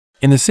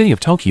In the city of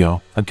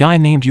Tokyo, a guy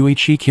named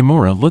Yuichi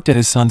Kimura looked at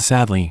his son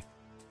sadly.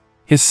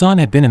 His son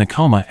had been in a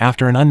coma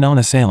after an unknown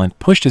assailant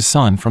pushed his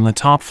son from the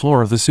top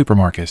floor of the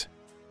supermarket.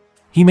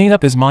 He made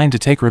up his mind to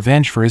take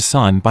revenge for his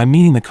son by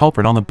meeting the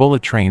culprit on the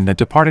bullet train that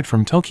departed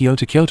from Tokyo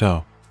to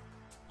Kyoto.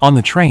 On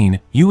the train,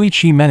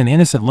 Yuichi met an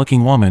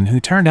innocent-looking woman who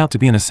turned out to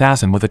be an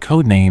assassin with a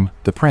code name,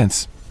 the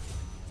Prince.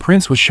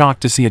 Prince was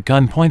shocked to see a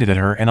gun pointed at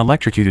her and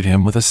electrocuted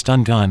him with a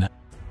stun gun.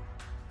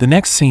 The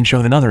next scene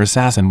showed another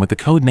assassin with the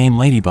code name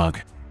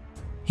Ladybug.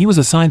 He was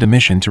assigned a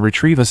mission to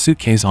retrieve a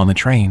suitcase on the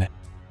train.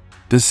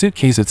 The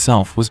suitcase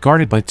itself was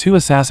guarded by two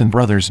assassin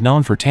brothers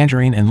known for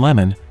Tangerine and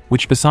Lemon,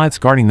 which besides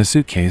guarding the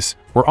suitcase,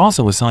 were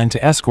also assigned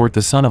to escort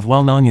the son of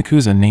well-known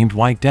Yakuza named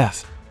White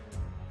Death.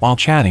 While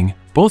chatting,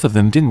 both of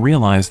them didn't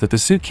realize that the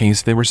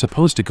suitcase they were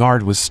supposed to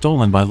guard was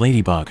stolen by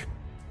Ladybug.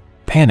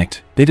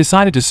 Panicked, they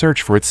decided to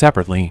search for it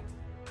separately.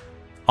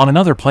 On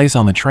another place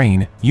on the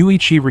train,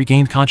 Yuichi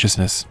regained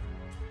consciousness.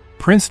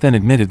 Prince then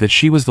admitted that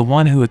she was the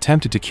one who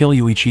attempted to kill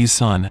Yuichi's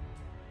son.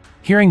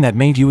 Hearing that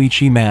made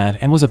Yuichi mad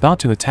and was about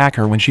to attack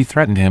her when she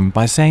threatened him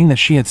by saying that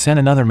she had sent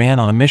another man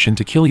on a mission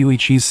to kill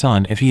Yuichi's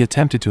son if he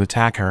attempted to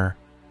attack her.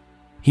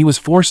 He was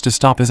forced to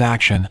stop his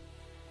action.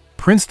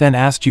 Prince then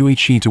asked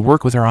Yuichi to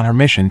work with her on her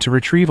mission to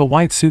retrieve a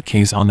white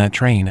suitcase on that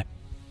train.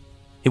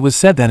 It was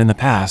said that in the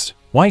past,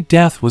 White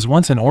Death was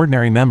once an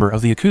ordinary member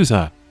of the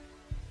Yakuza.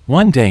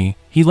 One day,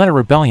 he led a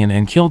rebellion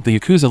and killed the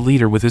Yakuza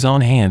leader with his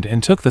own hand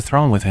and took the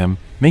throne with him,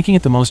 making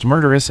it the most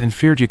murderous and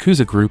feared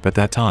Yakuza group at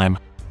that time.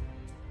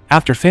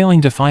 After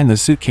failing to find the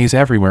suitcase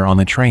everywhere on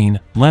the train,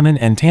 Lemon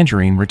and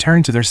Tangerine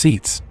returned to their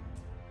seats.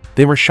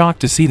 They were shocked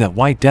to see that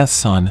White Death's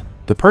son,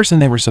 the person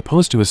they were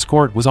supposed to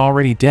escort, was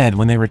already dead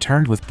when they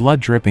returned with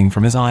blood dripping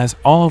from his eyes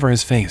all over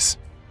his face.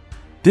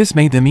 This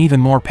made them even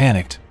more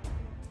panicked.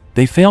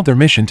 They failed their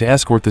mission to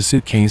escort the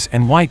suitcase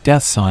and White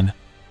Death's son.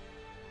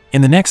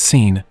 In the next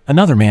scene,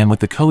 another man with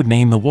the code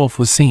name The Wolf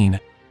was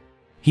seen.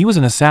 He was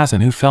an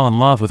assassin who fell in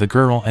love with a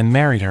girl and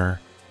married her.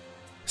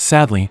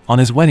 Sadly, on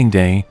his wedding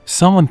day,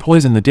 someone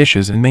poisoned the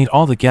dishes and made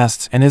all the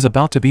guests and his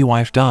about-to-be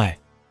wife die.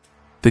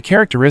 The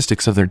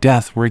characteristics of their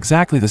death were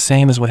exactly the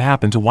same as what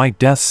happened to White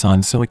Death's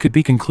son, so it could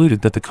be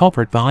concluded that the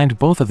culprit behind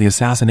both of the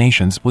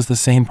assassinations was the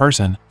same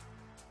person.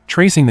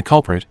 Tracing the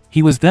culprit,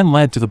 he was then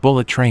led to the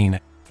bullet train.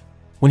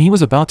 When he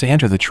was about to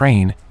enter the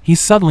train, he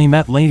suddenly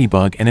met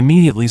Ladybug and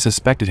immediately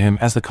suspected him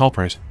as the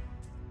culprit.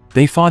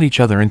 They fought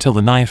each other until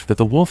the knife that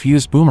the wolf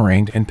used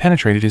boomeranged and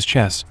penetrated his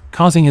chest,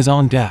 causing his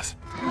own death.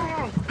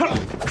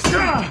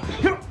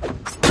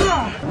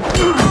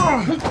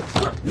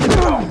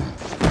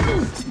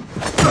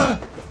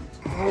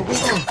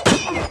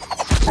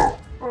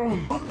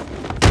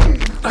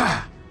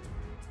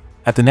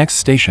 At the next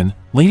station,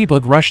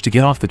 Ladybug rushed to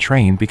get off the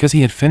train because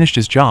he had finished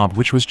his job,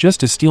 which was just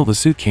to steal the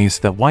suitcase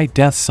that White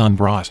Death's son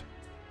brought.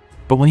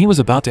 But when he was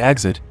about to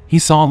exit, he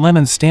saw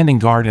Lemon standing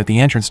guard at the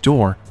entrance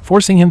door,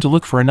 forcing him to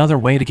look for another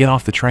way to get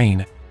off the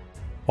train.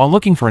 While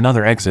looking for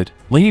another exit,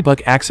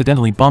 Ladybug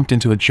accidentally bumped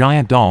into a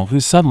giant doll who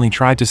suddenly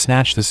tried to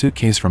snatch the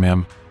suitcase from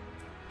him.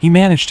 He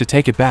managed to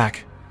take it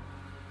back.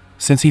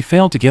 Since he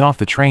failed to get off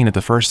the train at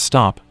the first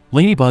stop,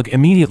 Ladybug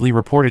immediately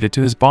reported it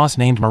to his boss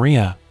named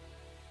Maria.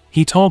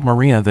 He told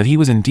Maria that he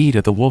was indeed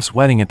at the wolf's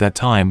wedding at that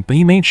time, but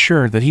he made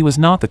sure that he was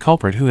not the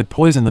culprit who had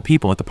poisoned the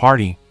people at the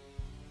party.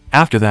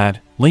 After that,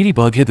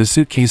 Ladybug hid the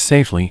suitcase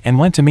safely and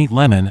went to meet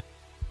Lemon.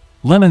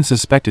 Lemon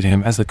suspected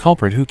him as the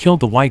culprit who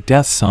killed the White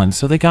Death's son,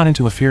 so they got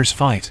into a fierce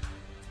fight.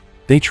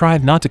 They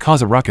tried not to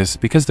cause a ruckus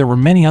because there were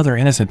many other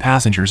innocent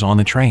passengers on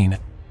the train.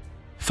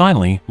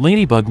 Finally,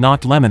 Ladybug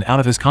knocked Lemon out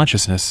of his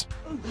consciousness.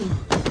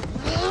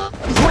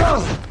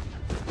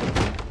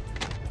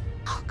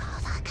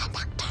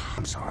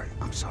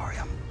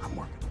 I'm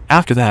working.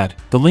 After that,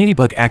 the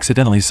Ladybug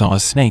accidentally saw a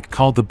snake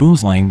called the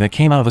boomslang that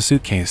came out of a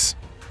suitcase.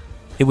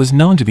 It was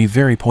known to be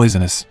very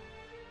poisonous.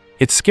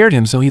 It scared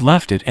him, so he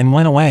left it and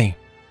went away.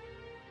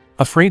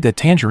 Afraid that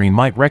Tangerine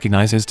might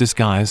recognize his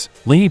disguise,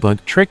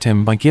 Ladybug tricked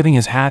him by giving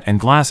his hat and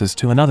glasses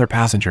to another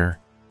passenger.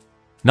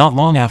 Not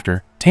long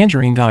after,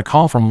 Tangerine got a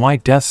call from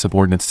White Death's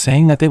subordinates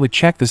saying that they would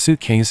check the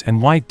suitcase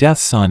and White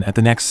Death's son at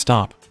the next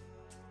stop.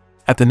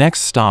 At the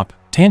next stop,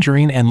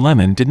 Tangerine and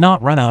Lemon did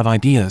not run out of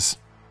ideas.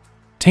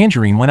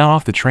 Tangerine went out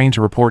off the train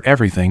to report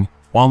everything,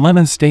 while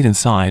Lemon stayed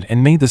inside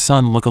and made the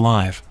son look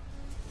alive.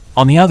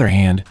 On the other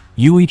hand,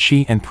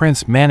 Yuichi and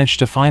Prince managed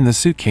to find the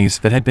suitcase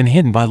that had been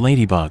hidden by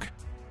Ladybug.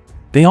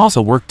 They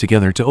also worked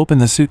together to open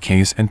the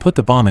suitcase and put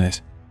the bomb in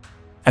it.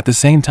 At the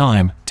same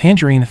time,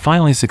 Tangerine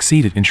finally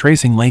succeeded in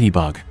tracing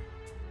Ladybug.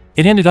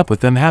 It ended up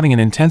with them having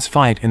an intense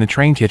fight in the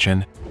train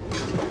kitchen.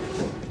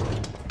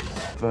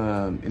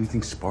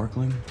 Anything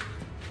sparkling?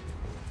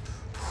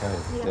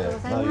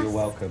 No, you're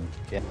welcome.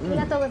 Yeah.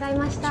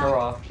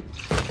 Sure.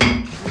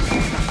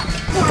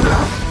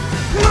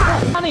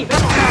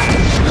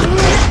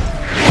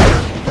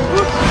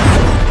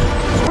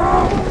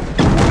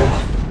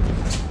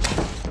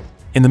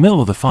 In the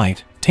middle of the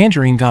fight,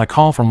 Tangerine got a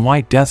call from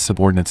White Death's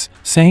subordinates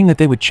saying that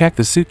they would check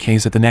the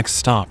suitcase at the next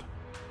stop.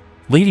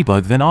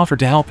 Ladybug then offered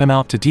to help him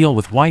out to deal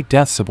with White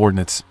Death's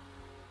subordinates.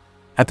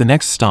 At the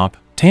next stop,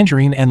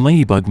 Tangerine and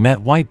Ladybug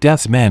met White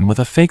Death's men with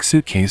a fake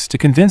suitcase to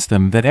convince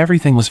them that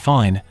everything was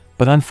fine,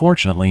 but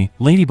unfortunately,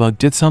 Ladybug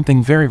did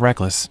something very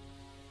reckless.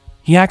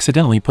 He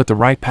accidentally put the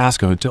right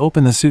passcode to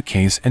open the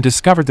suitcase and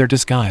discovered their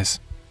disguise.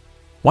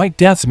 White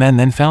Death's men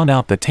then found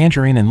out that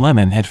Tangerine and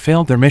Lemon had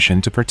failed their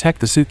mission to protect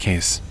the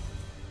suitcase.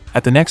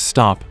 At the next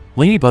stop,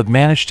 Ladybug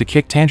managed to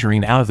kick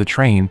Tangerine out of the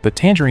train, but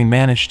Tangerine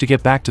managed to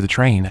get back to the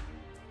train.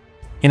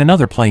 In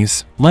another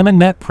place, Lemon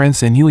met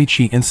Prince and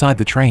Yuichi inside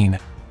the train.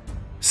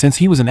 Since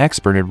he was an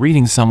expert at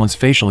reading someone's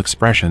facial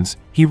expressions,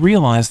 he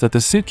realized that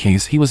the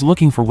suitcase he was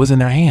looking for was in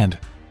their hand.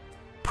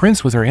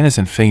 Prince with her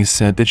innocent face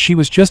said that she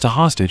was just a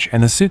hostage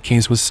and the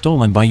suitcase was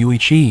stolen by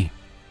Yuichi.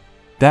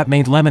 That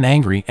made Lemon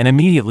angry and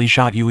immediately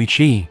shot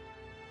Yuichi.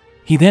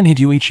 He then hid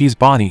Yuichi's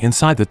body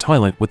inside the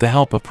toilet with the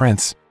help of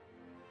Prince.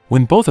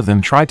 When both of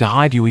them tried to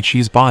hide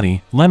Yuichi's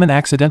body, Lemon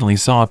accidentally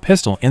saw a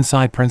pistol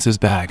inside Prince's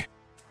bag.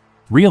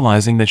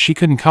 Realizing that she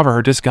couldn't cover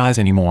her disguise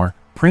anymore,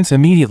 Prince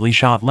immediately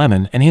shot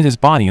Lemon and hid his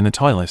body in the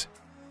toilet.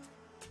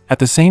 At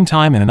the same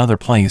time in another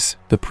place,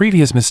 the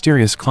previous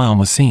mysterious clown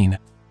was seen.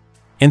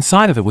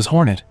 Inside of it was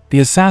Hornet, the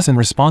assassin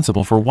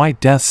responsible for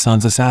White Death's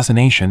son's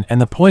assassination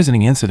and the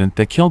poisoning incident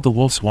that killed the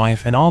wolf's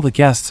wife and all the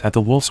guests at the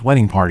wolf's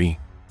wedding party.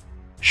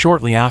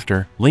 Shortly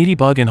after,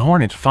 Ladybug and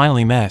Hornet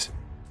finally met.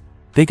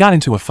 They got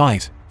into a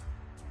fight.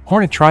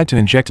 Hornet tried to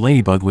inject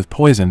Ladybug with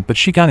poison, but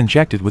she got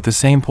injected with the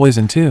same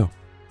poison too.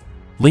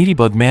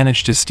 Ladybug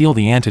managed to steal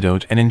the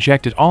antidote and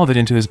injected all of it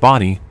into his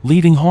body,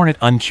 leaving Hornet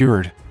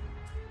uncured.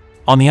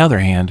 On the other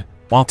hand,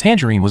 while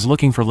Tangerine was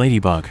looking for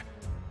Ladybug,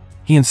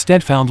 he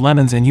instead found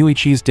Lemon's and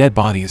Yuichi's dead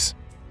bodies.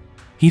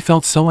 He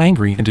felt so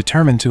angry and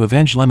determined to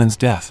avenge Lemon's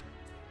death.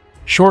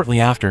 Shortly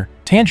after,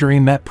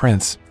 Tangerine met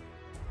Prince.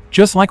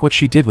 Just like what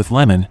she did with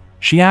Lemon,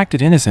 she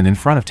acted innocent in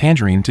front of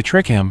Tangerine to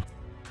trick him.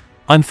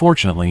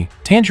 Unfortunately,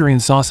 Tangerine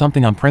saw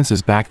something on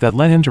Prince's back that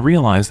led him to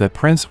realize that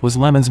Prince was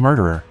Lemon's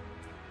murderer.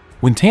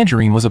 When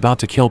Tangerine was about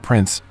to kill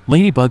Prince,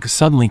 Ladybug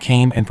suddenly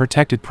came and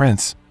protected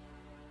Prince.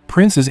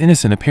 Prince's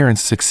innocent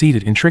appearance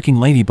succeeded in tricking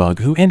Ladybug,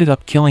 who ended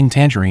up killing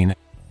Tangerine.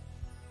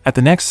 At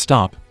the next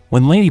stop,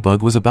 when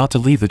Ladybug was about to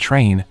leave the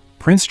train,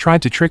 Prince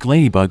tried to trick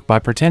Ladybug by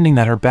pretending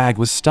that her bag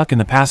was stuck in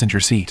the passenger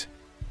seat.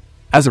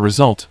 As a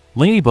result,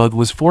 Ladybug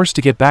was forced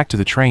to get back to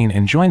the train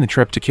and join the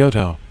trip to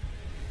Kyoto.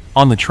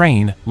 On the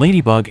train,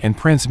 Ladybug and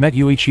Prince met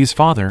Yuichi's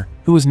father,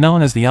 who was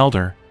known as the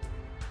Elder.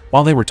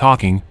 While they were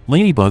talking,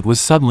 Ladybug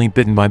was suddenly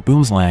bitten by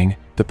Boomslang,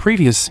 the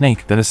previous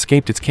snake that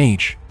escaped its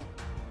cage.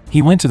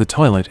 He went to the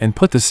toilet and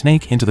put the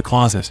snake into the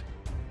closet.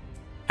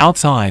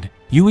 Outside,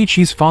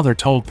 Yuichi's father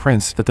told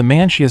Prince that the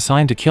man she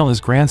assigned to kill his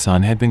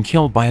grandson had been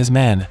killed by his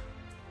men.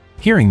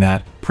 Hearing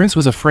that, Prince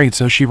was afraid,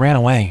 so she ran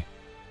away.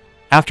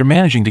 After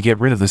managing to get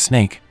rid of the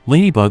snake,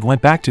 Ladybug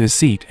went back to his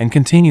seat and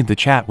continued the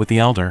chat with the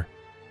Elder.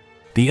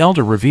 The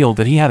Elder revealed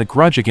that he had a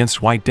grudge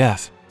against White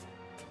Death.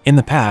 In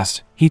the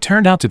past, he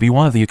turned out to be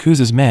one of the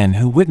Yakuza's men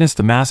who witnessed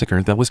the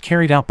massacre that was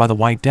carried out by the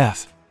White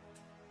Death.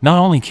 Not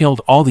only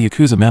killed all the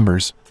Yakuza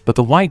members, but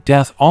the White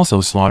Death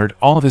also slaughtered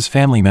all of his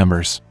family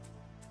members.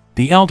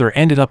 The Elder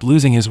ended up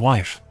losing his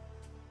wife.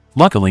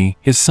 Luckily,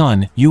 his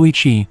son,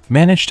 Yuichi,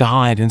 managed to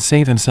hide and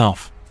save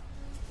himself.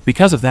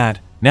 Because of that,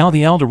 now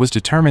the Elder was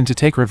determined to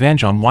take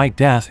revenge on White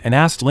Death and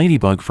asked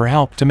Ladybug for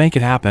help to make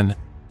it happen.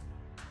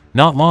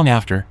 Not long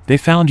after, they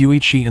found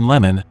Yuichi and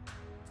Lemon.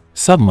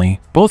 Suddenly,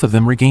 both of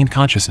them regained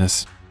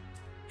consciousness.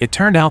 It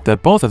turned out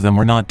that both of them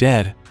were not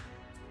dead.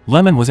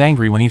 Lemon was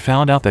angry when he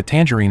found out that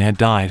Tangerine had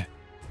died.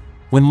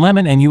 When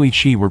Lemon and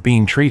Yuichi were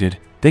being treated,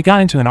 they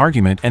got into an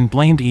argument and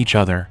blamed each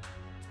other.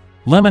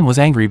 Lemon was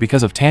angry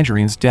because of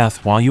Tangerine's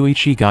death, while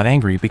Yuichi got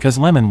angry because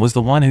Lemon was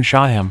the one who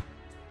shot him.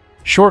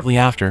 Shortly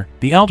after,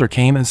 the Elder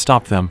came and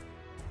stopped them.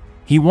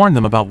 He warned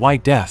them about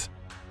White Death.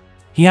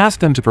 He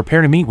asked them to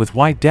prepare to meet with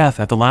White Death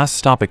at the last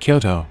stop at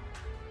Kyoto.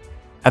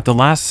 At the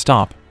last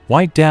stop,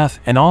 White Death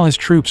and all his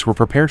troops were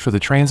prepared for the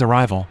train's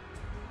arrival.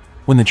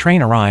 When the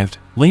train arrived,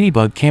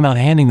 Ladybug came out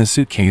handing the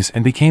suitcase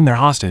and became their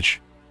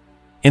hostage.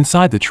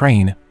 Inside the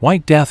train,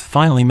 White Death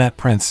finally met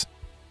Prince.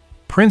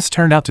 Prince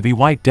turned out to be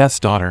White Death's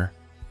daughter.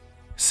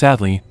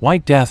 Sadly,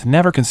 White Death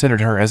never considered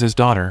her as his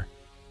daughter.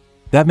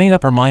 That made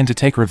up her mind to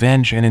take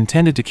revenge and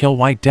intended to kill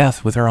White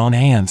Death with her own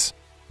hands.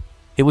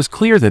 It was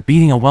clear that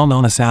beating a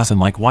well-known assassin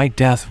like White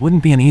Death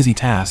wouldn't be an easy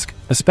task,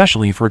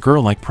 especially for a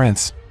girl like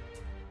Prince.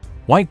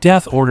 White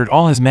Death ordered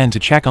all his men to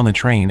check on the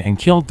train and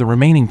killed the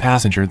remaining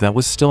passenger that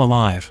was still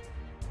alive.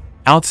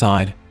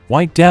 Outside,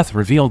 White Death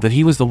revealed that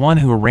he was the one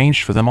who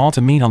arranged for them all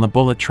to meet on the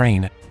bullet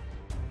train.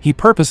 He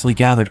purposely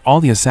gathered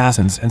all the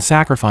assassins and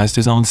sacrificed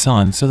his own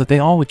son so that they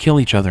all would kill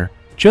each other,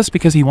 just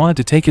because he wanted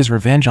to take his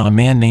revenge on a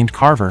man named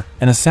Carver,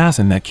 an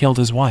assassin that killed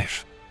his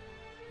wife.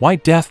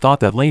 White Death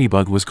thought that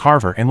Ladybug was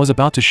Carver and was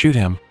about to shoot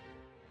him.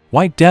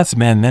 White Death's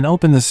men then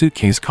opened the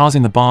suitcase,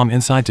 causing the bomb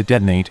inside to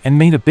detonate and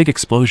made a big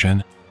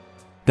explosion.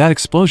 That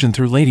explosion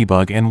threw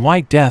Ladybug and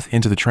White Death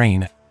into the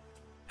train.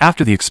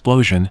 After the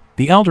explosion,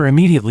 the Elder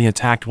immediately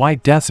attacked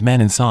White Death's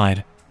men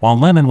inside, while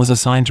Lemon was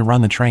assigned to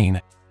run the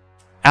train.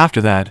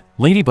 After that,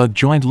 Ladybug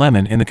joined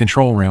Lemon in the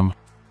control room.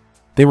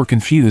 They were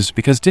confused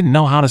because didn't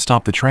know how to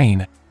stop the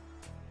train.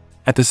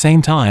 At the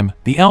same time,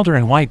 the Elder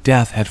and White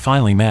Death had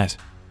finally met.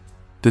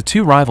 The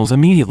two rivals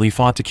immediately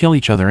fought to kill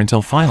each other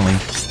until finally,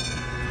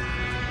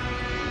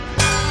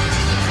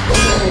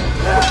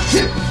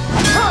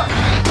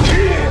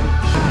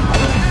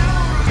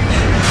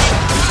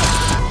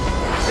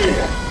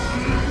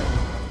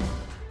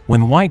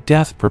 when White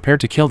Death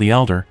prepared to kill the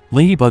Elder,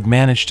 Ladybug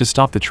managed to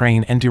stop the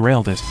train and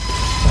derailed it.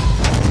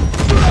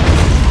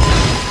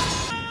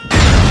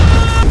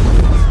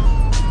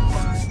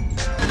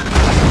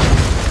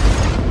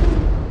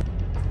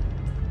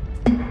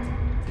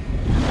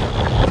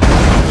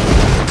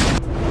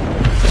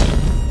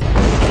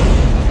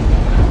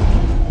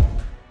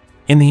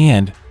 In the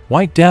end,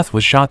 White Death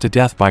was shot to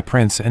death by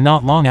Prince, and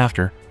not long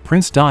after,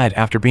 Prince died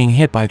after being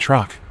hit by a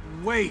truck.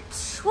 Wait.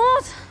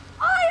 What?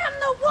 I am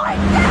the White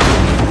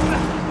Death!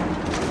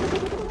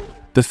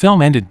 The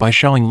film ended by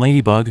showing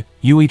Ladybug,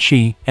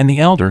 Yuichi, and the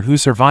Elder who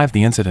survived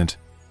the incident.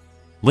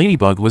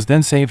 Ladybug was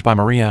then saved by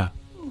Maria.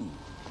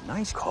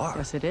 Nice car.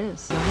 Yes, it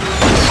is.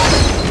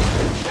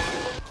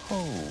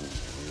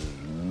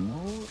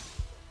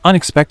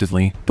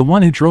 Unexpectedly, the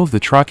one who drove the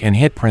truck and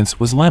hit Prince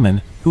was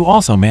Lemon, who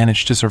also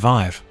managed to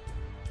survive.